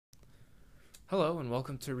Hello and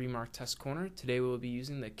welcome to Remark Test Corner. Today we will be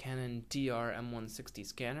using the Canon DR-M160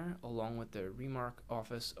 scanner along with the Remark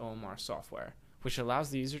Office OMR software, which allows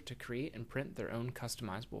the user to create and print their own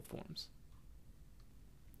customizable forms.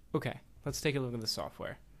 Okay, let's take a look at the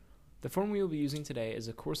software. The form we will be using today is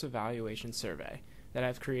a course evaluation survey that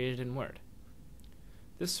I've created in Word.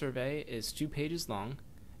 This survey is 2 pages long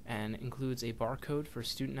and includes a barcode for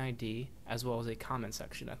student ID as well as a comment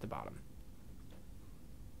section at the bottom.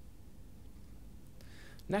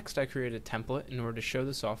 Next, I created a template in order to show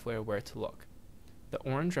the software where to look. The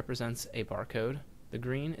orange represents a barcode, the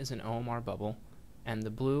green is an OMR bubble, and the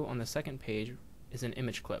blue on the second page is an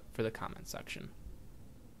image clip for the comment section.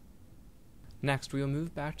 Next, we will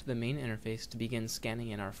move back to the main interface to begin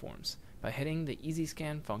scanning in our forms by hitting the Easy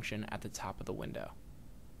Scan function at the top of the window.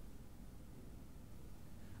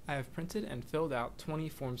 I have printed and filled out 20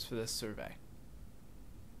 forms for this survey.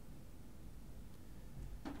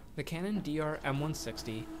 The Canon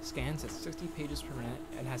DR-M160 scans at 60 pages per minute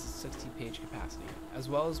and has a 60-page capacity, as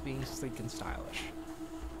well as being sleek and stylish.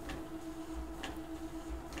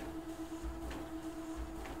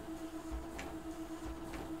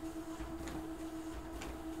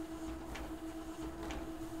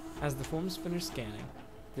 As the forms finish scanning,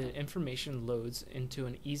 the information loads into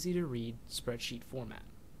an easy-to-read spreadsheet format.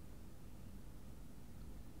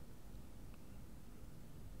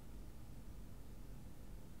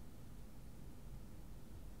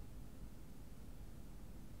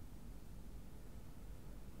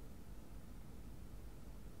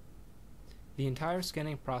 The entire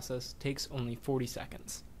scanning process takes only 40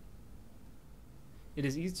 seconds. It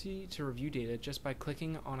is easy to review data just by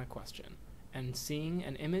clicking on a question and seeing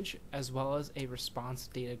an image as well as a response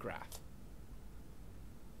data graph.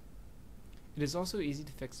 It is also easy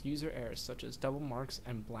to fix user errors such as double marks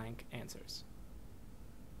and blank answers.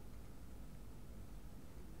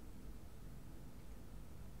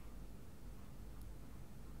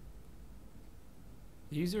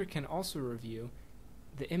 The user can also review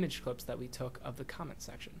the image clips that we took of the comment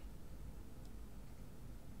section.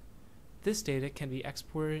 This data can be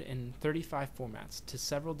exported in 35 formats to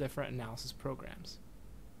several different analysis programs.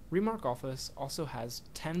 Remark Office also has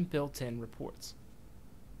 10 built-in reports.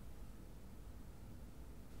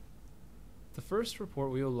 The first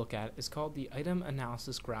report we will look at is called the Item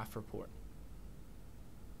Analysis Graph Report.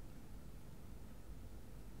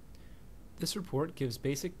 This report gives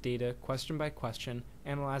basic data question by question,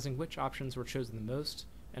 analyzing which options were chosen the most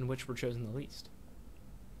and which were chosen the least.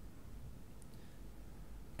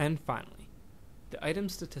 And finally, the Item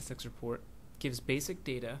Statistics Report gives basic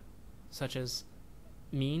data such as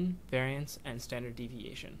mean, variance, and standard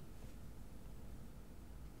deviation.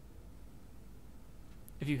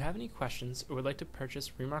 If you have any questions or would like to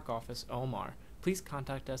purchase Remark Office OMR, please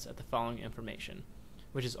contact us at the following information,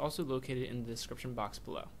 which is also located in the description box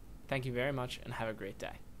below. Thank you very much and have a great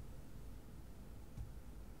day.